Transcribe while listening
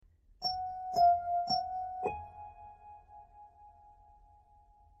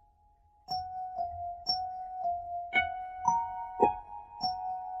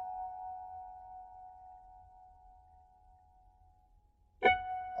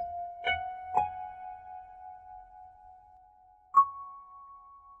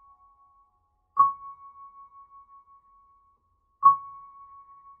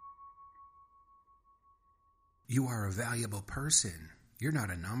You are a valuable person. You're not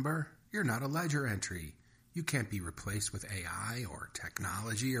a number. You're not a ledger entry. You can't be replaced with AI or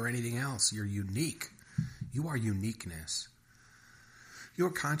technology or anything else. You're unique. You are uniqueness. Your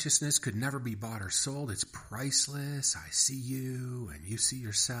consciousness could never be bought or sold. It's priceless. I see you and you see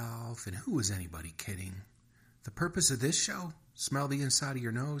yourself. And who is anybody kidding? The purpose of this show, smell the inside of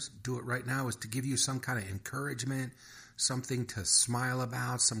your nose, do it right now, is to give you some kind of encouragement, something to smile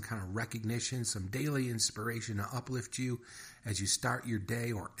about, some kind of recognition, some daily inspiration to uplift you as you start your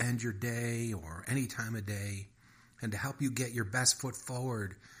day or end your day or any time of day, and to help you get your best foot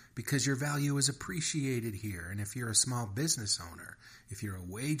forward because your value is appreciated here. And if you're a small business owner, if you're a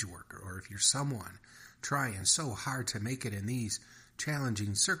wage worker, or if you're someone trying so hard to make it in these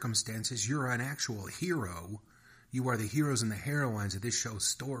challenging circumstances, you're an actual hero. You are the heroes and the heroines of this show's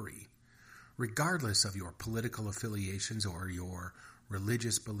story. Regardless of your political affiliations or your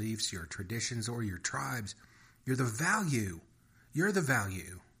religious beliefs, your traditions, or your tribes, you're the value. You're the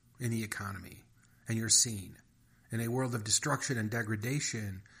value in the economy, and you're seen. In a world of destruction and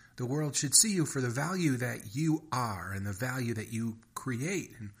degradation, the world should see you for the value that you are and the value that you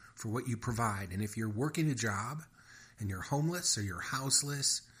create and for what you provide. And if you're working a job and you're homeless or you're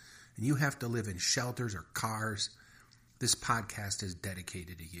houseless and you have to live in shelters or cars, this podcast is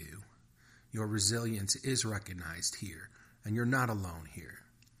dedicated to you. Your resilience is recognized here, and you're not alone here.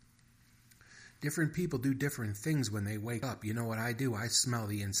 Different people do different things when they wake up. You know what I do? I smell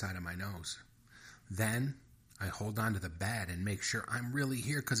the inside of my nose. Then I hold on to the bed and make sure I'm really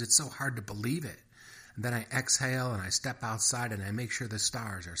here because it's so hard to believe it. And then I exhale and I step outside and I make sure the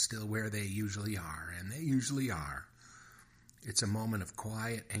stars are still where they usually are, and they usually are. It's a moment of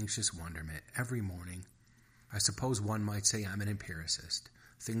quiet, anxious wonderment every morning. I suppose one might say I'm an empiricist.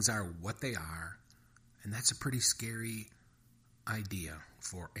 Things are what they are, and that's a pretty scary idea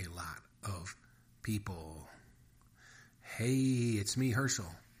for a lot of people. Hey, it's me, Herschel.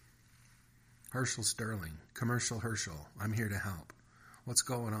 Herschel Sterling, Commercial Herschel. I'm here to help. What's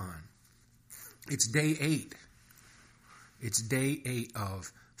going on? It's day 8. It's day 8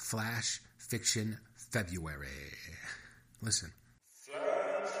 of Flash Fiction February. Listen.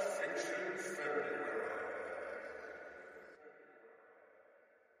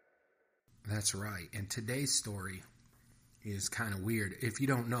 That's right. And today's story is kind of weird. If you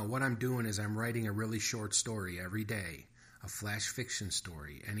don't know, what I'm doing is I'm writing a really short story every day, a flash fiction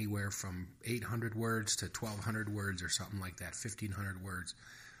story, anywhere from 800 words to 1,200 words or something like that, 1,500 words,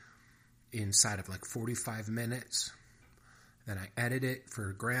 inside of like 45 minutes. Then I edit it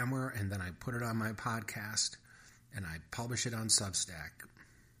for grammar, and then I put it on my podcast, and I publish it on Substack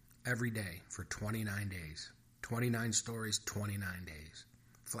every day for 29 days. 29 stories, 29 days.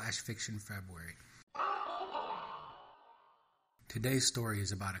 Flash Fiction February. Today's story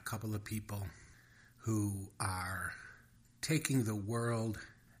is about a couple of people who are taking the world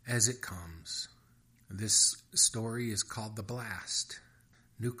as it comes. This story is called The Blast.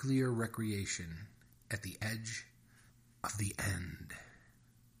 Nuclear recreation at the edge of the end.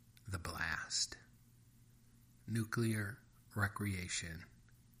 The Blast. Nuclear recreation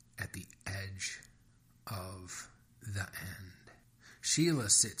at the edge of the end. Sheila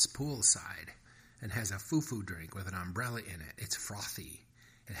sits poolside and has a foo-foo drink with an umbrella in it. It's frothy.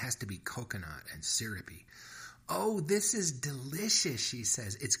 It has to be coconut and syrupy. Oh, this is delicious, she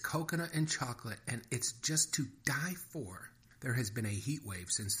says. It's coconut and chocolate, and it's just to die for. There has been a heat wave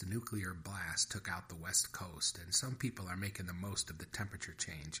since the nuclear blast took out the West Coast, and some people are making the most of the temperature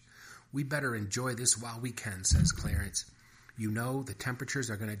change. We better enjoy this while we can, says Clarence. You know, the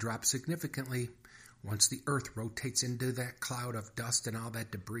temperatures are going to drop significantly. Once the Earth rotates into that cloud of dust and all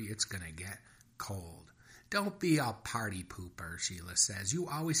that debris, it's going to get cold. Don't be a party pooper, Sheila says. You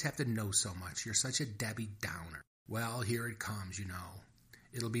always have to know so much. You're such a Debbie Downer. Well, here it comes, you know.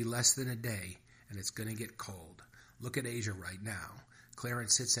 It'll be less than a day, and it's going to get cold. Look at Asia right now.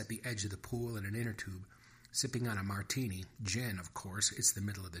 Clarence sits at the edge of the pool in an inner tube, sipping on a martini, gin, of course, it's the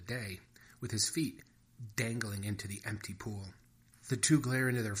middle of the day, with his feet dangling into the empty pool. The two glare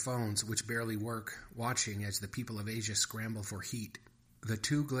into their phones, which barely work, watching as the people of Asia scramble for heat. The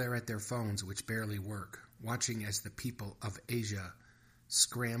two glare at their phones, which barely work, watching as the people of Asia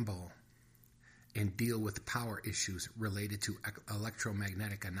scramble and deal with power issues related to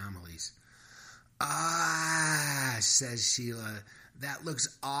electromagnetic anomalies. Ah, says Sheila, that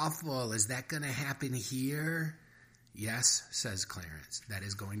looks awful. Is that going to happen here? Yes, says Clarence, that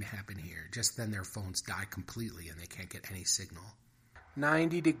is going to happen here. Just then their phones die completely and they can't get any signal.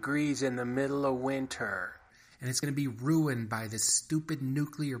 90 degrees in the middle of winter. And it's going to be ruined by this stupid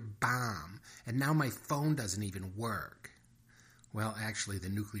nuclear bomb. And now my phone doesn't even work. Well, actually, the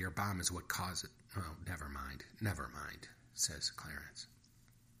nuclear bomb is what caused it. Oh, never mind, says Clarence.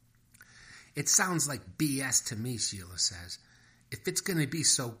 It sounds like BS to me, Sheila says. If it's going to be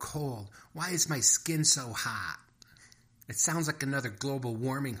so cold, why is my skin so hot? It sounds like another global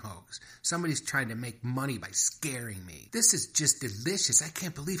warming hoax. Somebody's trying to make money by scaring me. This is just delicious. I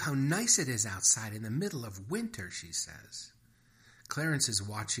can't believe how nice it is outside in the middle of winter, she says. Clarence is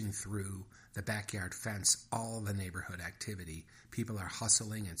watching through the backyard fence all the neighborhood activity. People are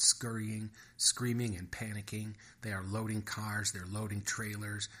hustling and scurrying, screaming and panicking. They are loading cars, they're loading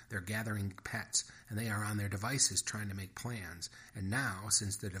trailers, they're gathering pets, and they are on their devices trying to make plans. And now,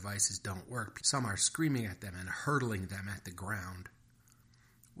 since the devices don't work, some are screaming at them and hurtling them at the ground.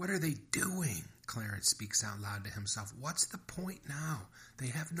 What are they doing? Clarence speaks out loud to himself. What's the point now? They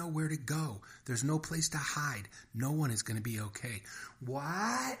have nowhere to go. There's no place to hide. No one is going to be okay.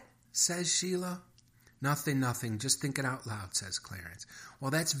 What? Says Sheila. Nothing. Just think it out loud, says Clarence. Well,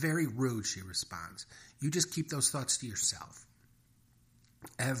 that's very rude, she responds. You just keep those thoughts to yourself.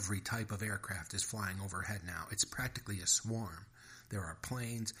 Every type of aircraft is flying overhead now. It's practically a swarm. There are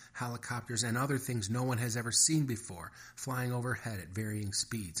planes, helicopters, and other things no one has ever seen before, flying overhead at varying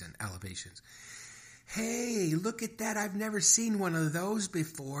speeds and elevations. Hey, look at that. I've never seen one of those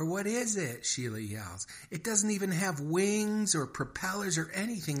before. What is it? Sheila yells. It doesn't even have wings or propellers or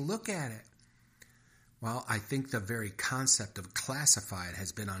anything. Look at it. Well, I think the very concept of classified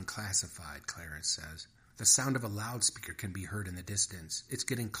has been unclassified, Clarence says. The sound of a loudspeaker can be heard in the distance. It's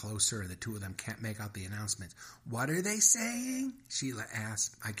getting closer, and the two of them can't make out the announcements. What are they saying? Sheila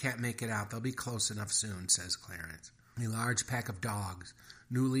asks. I can't make it out. They'll be close enough soon, says Clarence. A large pack of dogs,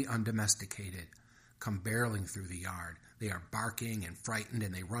 newly undomesticated, come barreling through the yard. They are barking and frightened,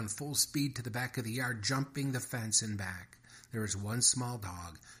 and they run full speed to the back of the yard, jumping the fence and back. There is one small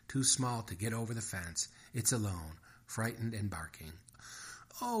dog, too small to get over the fence. It's alone, frightened and barking.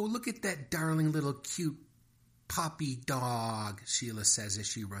 Oh, look at that darling little cute puppy dog, Sheila says as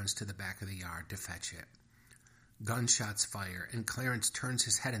she runs to the back of the yard to fetch it. Gunshots fire, and Clarence turns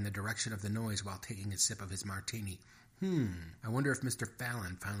his head in the direction of the noise while taking a sip of his martini. I wonder if Mr.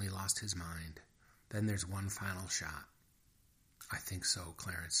 Fallon finally lost his mind. Then there's one final shot. I think so,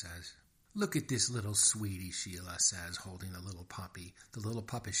 Clarence says. Look at this little sweetie, Sheila says, holding the little puppy. The little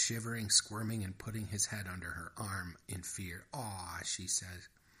pup is shivering, squirming, and putting his head under her arm in fear. Aw, she says.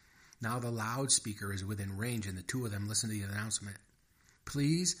 Now the loudspeaker is within range, and the two of them listen to the announcement.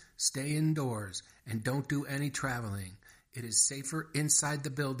 Please stay indoors and don't do any traveling. It is safer inside the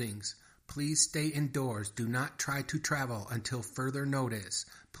buildings. Please stay indoors. Do not try to travel until further notice.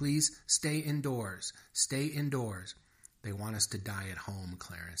 Please stay indoors. Stay indoors. They want us to die at home,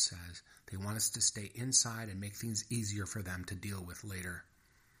 Clarence says. They want us to stay inside and make things easier for them to deal with later.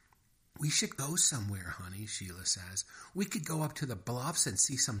 We should go somewhere, honey, Sheila says. We could go up to the bluffs and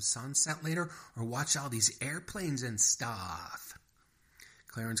see some sunset later, or watch all these airplanes and stuff.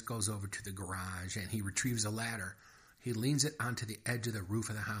 Clarence goes over to the garage and he retrieves a ladder. He leans it onto the edge of the roof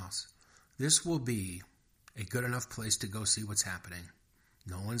of the house. This will be a good enough place to go see what's happening.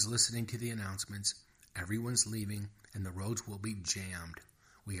 No one's listening to the announcements. Everyone's leaving, and the roads will be jammed.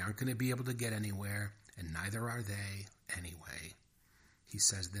 We aren't going to be able to get anywhere, and neither are they anyway. He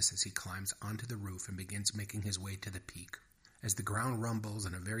says this as he climbs onto the roof and begins making his way to the peak. As the ground rumbles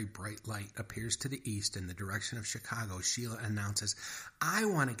and a very bright light appears to the east in the direction of Chicago, Sheila announces, I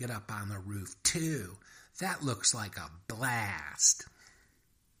want to get up on the roof too. That looks like a blast.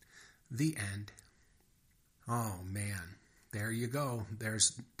 The end. Oh man, there you go.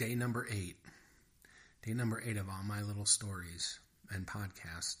 There's day number 8. Day number 8 of all my little stories and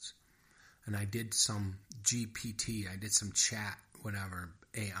podcasts. And I did some GPT, I did some chat, whatever,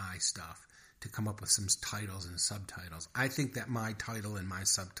 AI stuff to come up with some titles and subtitles. I think that my title and my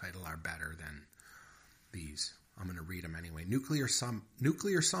subtitle are better than these. I'm going to read them anyway. Nuclear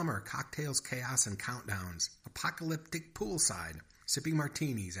Summer, Cocktails, Chaos, and Countdowns. Apocalyptic Poolside, Sipping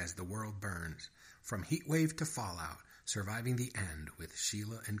Martinis as the World Burns. From Heatwave to Fallout, Surviving the End with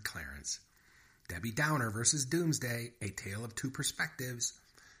Sheila and Clarence. Debbie Downer versus Doomsday, A Tale of Two Perspectives.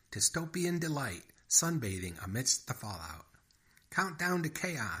 Dystopian Delight, Sunbathing Amidst the Fallout. Countdown to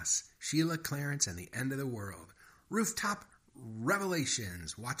Chaos, Sheila, Clarence, and the End of the World. Rooftop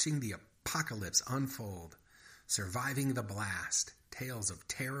Revelations, Watching the Apocalypse Unfold. Surviving the Blast, Tales of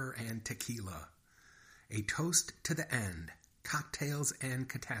Terror and Tequila. A Toast to the End, Cocktails and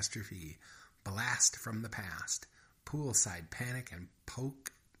Catastrophe. Blast from the Past, Poolside Panic and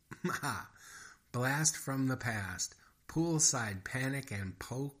Blast from the Past, Poolside Panic and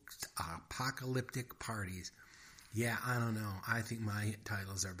Post-Apocalyptic Parties. Yeah, I don't know. I think my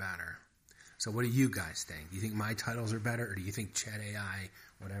titles are better. So what do you guys think? Do you think my titles are better, or do you think Chat AI,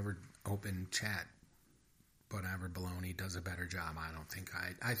 whatever open chat, whatever baloney does a better job.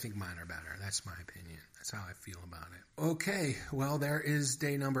 I think mine are better. That's my opinion. That's how I feel about it. Okay, well, there is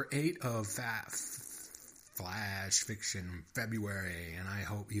day number 8 of Flash Fiction February, and I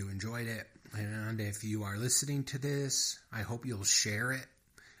hope you enjoyed it. And if you are listening to this, I hope you'll share it.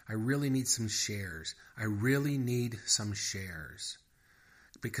 I really need some shares.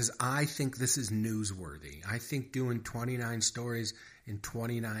 Because I think this is newsworthy. I think doing 29 stories in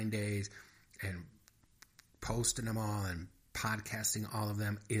 29 days and posting them all and podcasting all of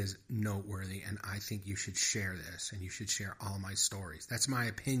them is noteworthy, and I think you should share this, and you should share all my stories. That's my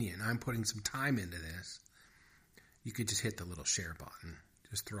opinion. I'm putting some time into this. You could just hit the little share button.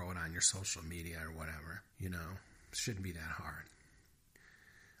 Just throw it on your social media or whatever. It shouldn't be that hard.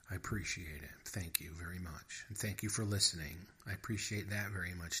 I appreciate it. Thank you very much. And thank you for listening. I appreciate that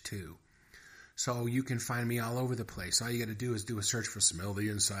very much too. So you can find me all over the place. All you got to do is do a search for Smell the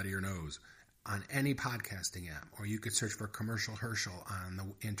Inside of Your Nose on any podcasting app. Or you could search for Commercial Herschel on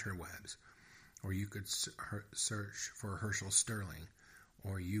the interwebs. Or you could search for Herschel Sterling.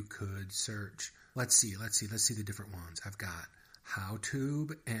 Or you could search, let's see the different ones. I've got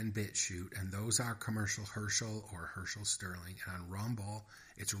HowTube and BitChute, and those are Commercial Herschel or Herschel Sterling. And on Rumble,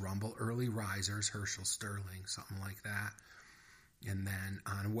 it's Rumble Early Risers, Herschel Sterling, something like that. And then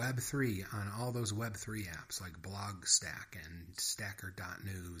on Web3, on all those Web3 apps like Blogstack and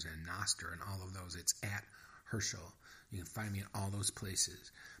Stacker.news and Nostr and all of those, it's at Herschel. You can find me in all those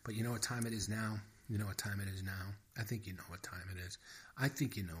places. But you know what time it is now? You know what time it is now? I think you know what time it is. I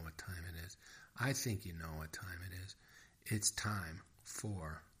think you know what time it is. I think you know what time it is. It's time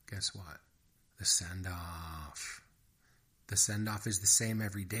for, guess what? The send-off. The send-off is the same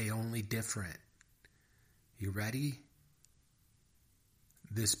every day, only different. You ready?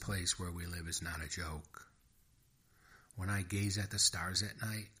 This place where we live is not a joke. When I gaze at the stars at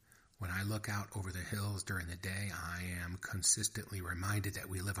night, when I look out over the hills during the day, I am consistently reminded that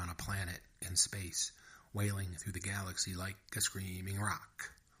we live on a planet in space, wailing through the galaxy like a screaming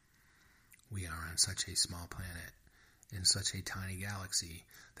rock. We are on such a small planet, in such a tiny galaxy,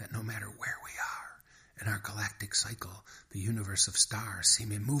 that no matter where we are, in our galactic cycle, the universe of stars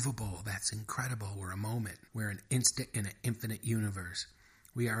seem immovable. That's incredible. We're a moment. We're an instant in an infinite universe.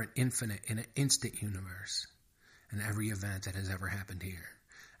 We are an infinite in an instant universe. And every event that has ever happened here,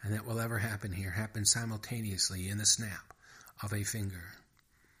 and that will ever happen here, happens simultaneously in the snap of a finger.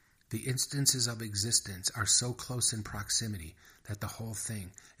 The instances of existence are so close in proximity that the whole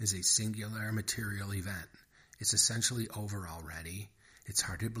thing is a singular material event. It's essentially over already. It's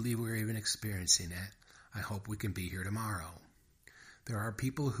hard to believe we're even experiencing it. I hope we can be here tomorrow. There are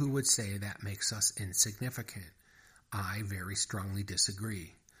people who would say that makes us insignificant. I very strongly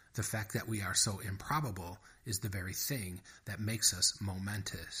disagree. The fact that we are so improbable is the very thing that makes us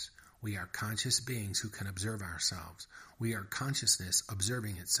momentous. We are conscious beings who can observe ourselves. We are consciousness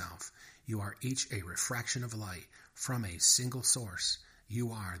observing itself. You are each a refraction of light from a single source.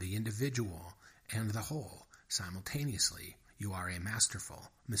 You are the individual and the whole. Simultaneously, you are a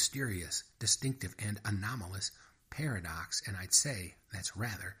masterful, mysterious, distinctive, and anomalous paradox, and I'd say that's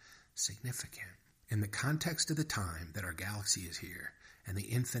rather significant. In the context of the time that our galaxy is here, and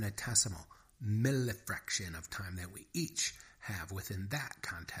the infinitesimal millifraction of time that we each have within that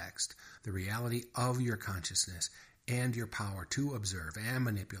context, the reality of your consciousness and your power to observe and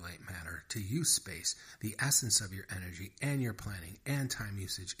manipulate matter, to use space, the essence of your energy and your planning and time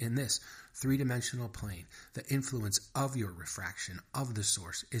usage in this three-dimensional plane, the influence of your refraction of the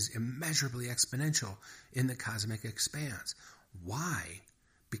source is immeasurably exponential in the cosmic expanse. Why?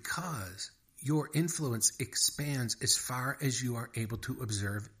 Because your influence expands as far as you are able to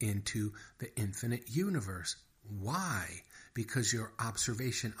observe into the infinite universe. Why? Because your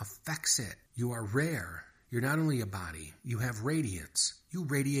observation affects it. You are rare. You're not only a body, you have radiance. You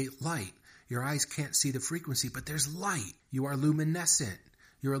radiate light. Your eyes can't see the frequency, but there's light. You are luminescent.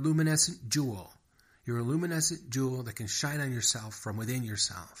 You're a luminescent jewel. You're a luminescent jewel that can shine on yourself from within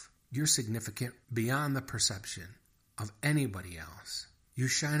yourself. You're significant beyond the perception of anybody else. You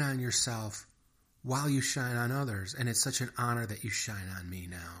shine on yourself while you shine on others, and it's such an honor that you shine on me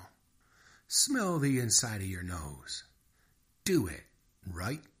now. Smell the inside of your nose. Do it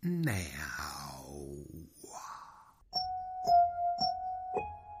right now.